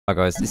Hi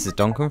guys, this is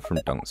Duncan from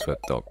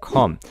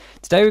dunksweb.com.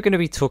 Today we're going to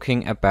be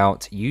talking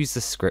about user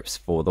scripts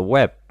for the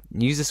web.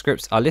 User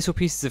scripts are little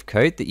pieces of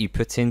code that you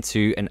put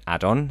into an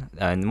add-on.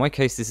 In my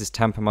case, this is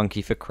Tamper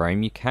Monkey for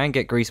Chrome. You can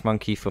get Grease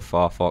Monkey for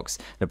Firefox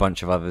and a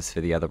bunch of others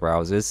for the other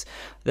browsers.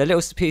 They're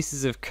little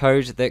pieces of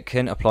code that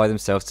can apply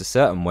themselves to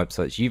certain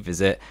websites you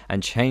visit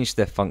and change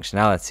their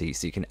functionality,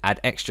 so you can add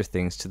extra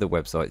things to the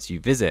websites you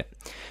visit.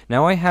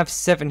 Now I have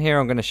 7 here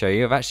I'm going to show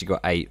you. I've actually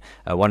got 8.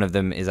 One of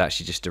them is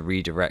actually just a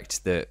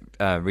redirect that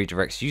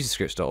redirects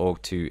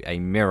userscripts.org to a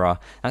mirror.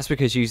 That's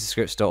because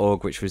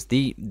userscripts.org, which was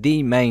the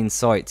main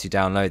site to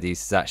download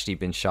these, has actually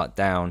been shut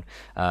down,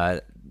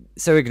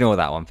 so ignore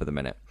that one for the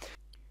minute.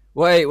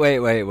 Wait,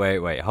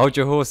 hold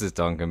your horses,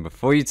 Duncan.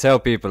 Before you tell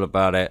people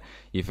about it,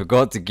 you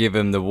forgot to give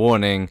them the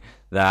warning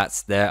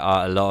that there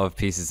are a lot of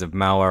pieces of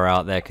malware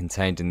out there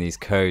contained in these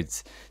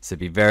codes, so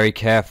be very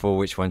careful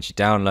which ones you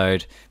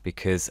download,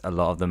 because a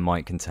lot of them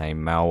might contain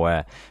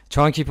malware.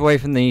 Try and keep away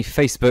from the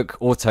Facebook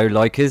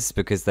auto-likers,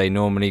 because they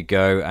normally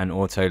go and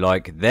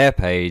auto-like their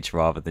page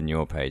rather than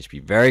your page. Be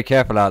very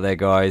careful out there,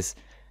 guys.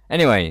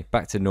 Anyway,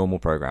 back to normal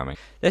programming.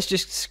 Let's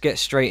just get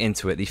straight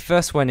into it. The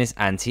first one is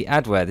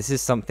anti-adware. This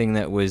is something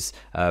that was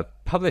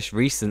published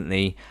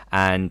recently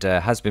and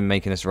has been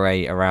making its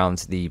way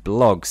around the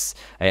blogs.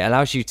 It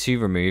allows you to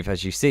remove,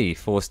 as you see,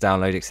 force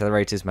download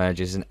accelerators,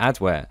 managers, and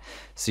adware.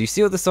 So you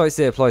see all the sites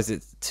that it applies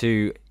it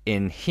to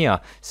in here.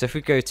 So if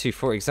we go to,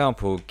 for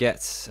example,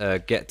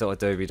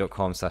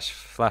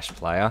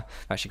 get.adobe.com/flashplayer,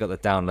 I've actually got the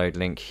download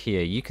link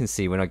here. You can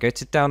see when I go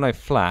to download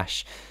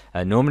Flash,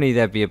 normally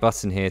there'd be a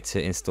button here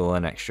to install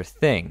an extra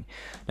thing.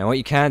 Now what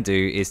you can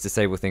do is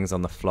disable things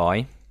on the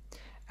fly,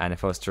 and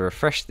if I was to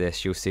refresh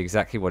this, you'll see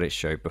exactly what it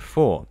showed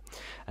before.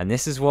 And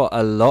this is what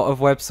a lot of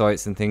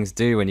websites and things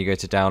do when you go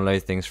to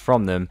download things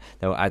from them.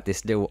 They'll add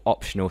this little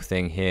optional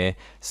thing here.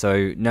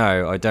 So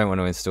no, I don't want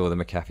to install the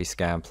McAfee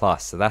Scan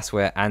Plus. So that's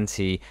where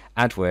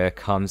anti-adware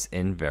comes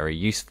in very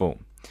useful.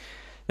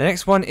 The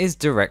next one is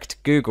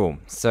direct Google.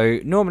 So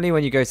normally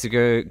when you go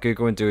to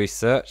Google and do a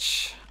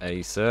search,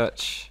 you'll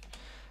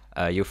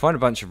find a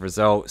bunch of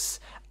results,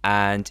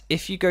 and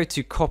if you go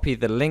to copy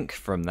the link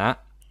from that,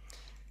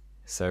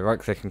 so right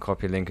click and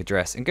copy link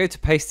address and go to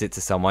paste it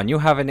to someone, you'll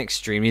have an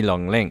extremely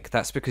long link.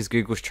 That's because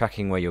Google's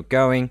tracking where you're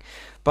going.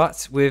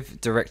 But with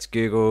direct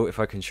Google, if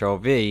I control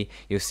V,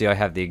 you'll see I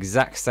have the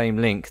exact same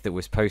link that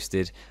was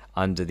posted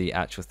under the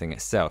actual thing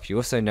itself. You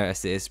also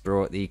notice that it's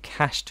brought the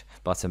cached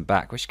button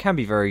back, which can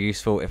be very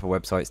useful if a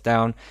website's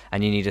down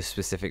and you need a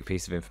specific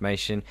piece of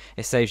information.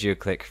 It saves you a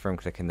click from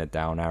clicking the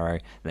down arrow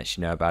and lets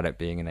you know about it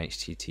being an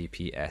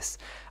HTTPS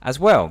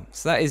as well.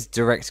 So that is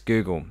direct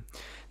Google.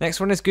 Next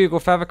one is Google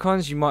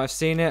Favicons. You might have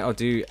seen it.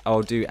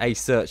 I'll do a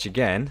search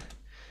again,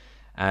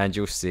 and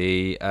you'll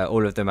see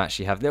all of them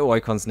actually have little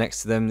icons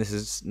next to them. This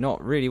is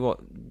not really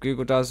what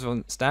Google does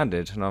on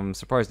standard, and I'm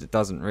surprised it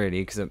doesn't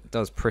really, because it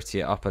does pretty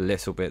it up a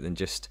little bit than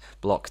just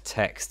block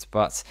text.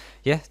 But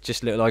yeah,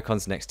 just little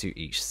icons next to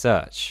each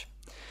search.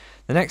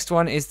 The next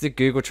one is the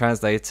Google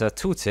Translator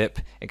Tooltip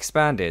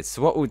expanded.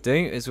 So what we'll do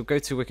is we'll go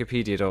to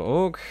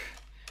wikipedia.org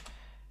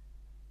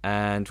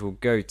and we'll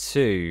go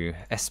to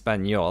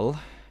Espanol.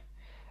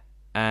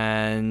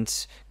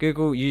 And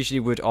Google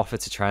usually would offer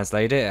to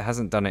translate it. It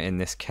hasn't done it in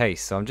this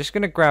case, so I'm just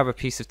going to grab a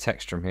piece of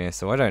text from here,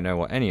 so I don't know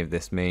what any of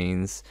this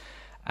means,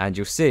 and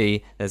you'll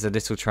see there's a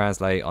little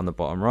translate on the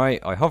bottom right.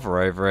 I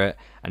hover over it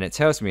and it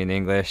tells me in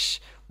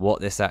English what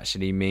this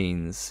actually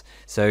means.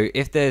 So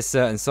if there's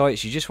certain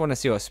sites you just want to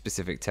see what a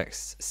specific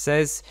text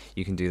says,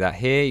 you can do that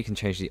here. You can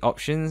change the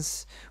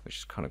options, which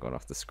has kind of gone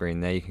off the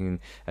screen there. You can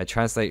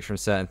translate from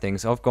certain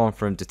things. I've gone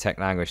from detect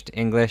language to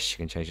English. You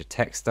can change the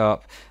text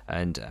up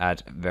and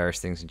add various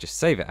things and just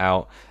save it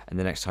out, and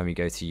the next time you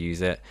go to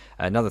use it.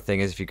 Another thing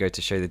is if you go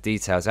to show the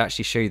details, it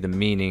actually show you the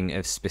meaning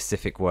of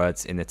specific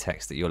words in the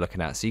text that you're looking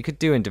at. So you could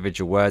do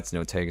individual words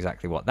and it'll tell you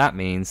exactly what that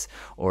means,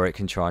 or it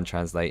can try and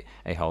translate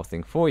a whole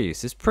thing for you.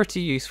 So it's pretty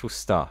useful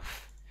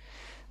stuff.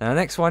 Now the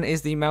next one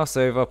is the mouse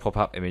over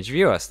pop-up image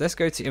viewer. So let's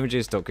go to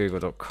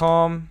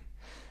images.google.com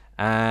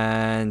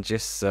and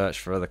just search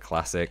for the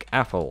classic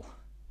apple.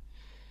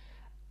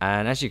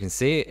 And as you can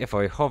see, if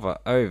I hover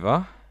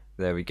over,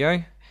 there we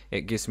go,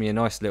 it gives me a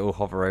nice little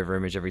hover over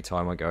image every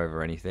time I go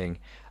over anything.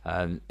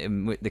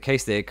 In the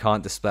case that it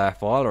can't display a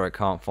file or it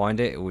can't find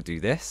it, it will do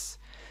this.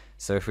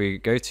 So if we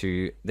go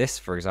to this,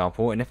 for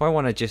example, and if I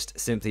want to just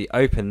simply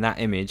open that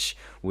image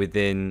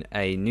within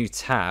a new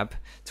tab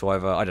to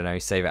either, I don't know,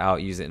 save it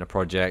out, use it in a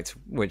project,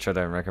 which I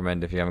don't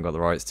recommend if you haven't got the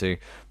rights to,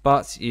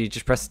 but you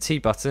just press the T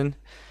button,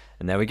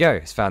 and there we go.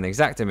 It's found the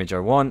exact image I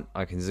want.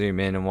 I can zoom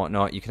in and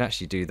whatnot. You can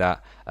actually do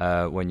that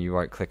when you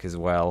right click as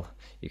well.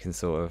 You can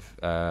sort of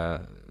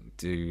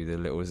do the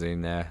little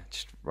zoom there.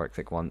 Just right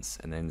click once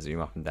and then zoom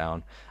up and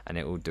down, and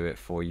it will do it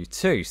for you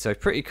too. So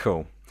pretty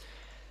cool.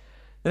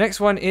 The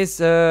next one is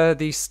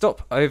the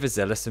Stop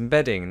Overzealous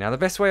Embedding. Now the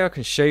best way I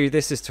can show you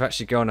this is to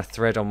actually go on a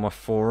thread on my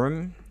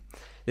forum.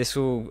 this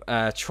will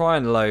try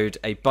and load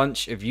a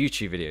bunch of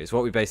YouTube videos.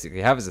 What we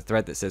basically have is a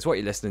thread that says what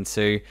you're listening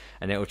to,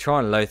 and it will try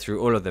and load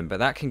through all of them. But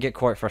that can get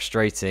quite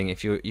frustrating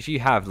if you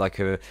have like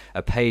a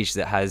page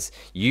that has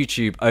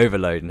YouTube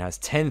overload and has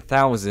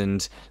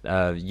 10,000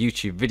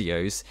 YouTube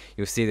videos.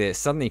 You'll see that it's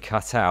suddenly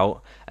cut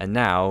out, and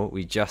now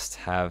we just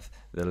have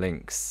the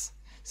links.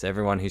 So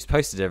everyone who's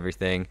posted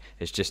everything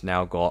has just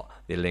now got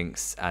the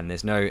links, and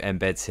there's no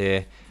embeds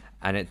here,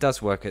 and it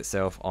does work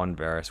itself on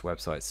various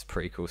websites.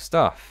 Pretty cool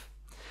stuff.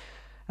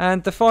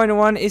 And the final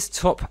one is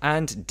top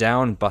and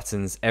down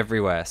buttons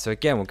everywhere. So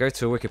again, we'll go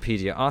to a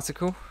Wikipedia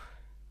article,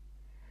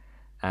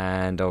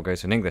 and I'll go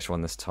to an English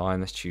one this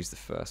time. Let's choose the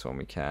first one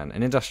we can,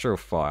 an industrial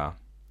fire.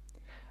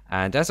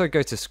 And as I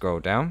go to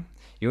scroll down,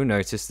 you'll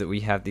notice that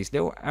we have these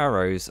little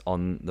arrows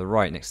on the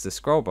right next to the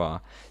scroll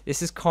bar.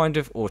 This is kind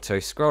of auto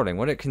scrolling.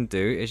 What it can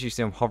do is, you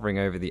see I'm hovering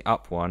over the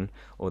up one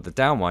or the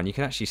down one, you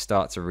can actually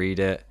start to read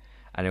it,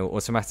 and it will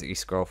automatically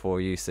scroll for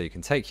you, so you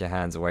can take your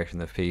hands away from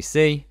the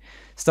PC,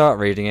 start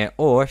reading it,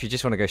 or if you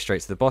just want to go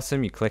straight to the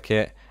bottom, you click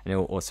it and it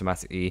will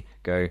automatically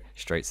go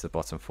straight to the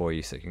bottom for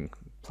you, so you can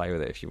play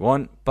with it if you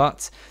want.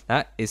 But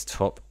that is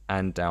top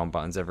and down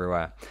buttons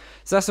everywhere.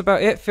 So that's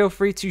about it. Feel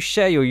free to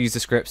share your user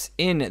scripts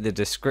in the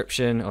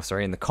description, or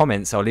sorry, in the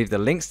comments. I'll leave the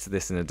links to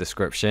this in the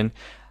description,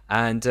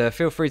 and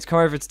feel free to come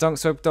over to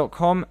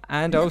dunksweb.com,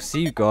 and I'll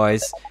see you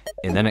guys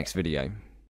in the next video.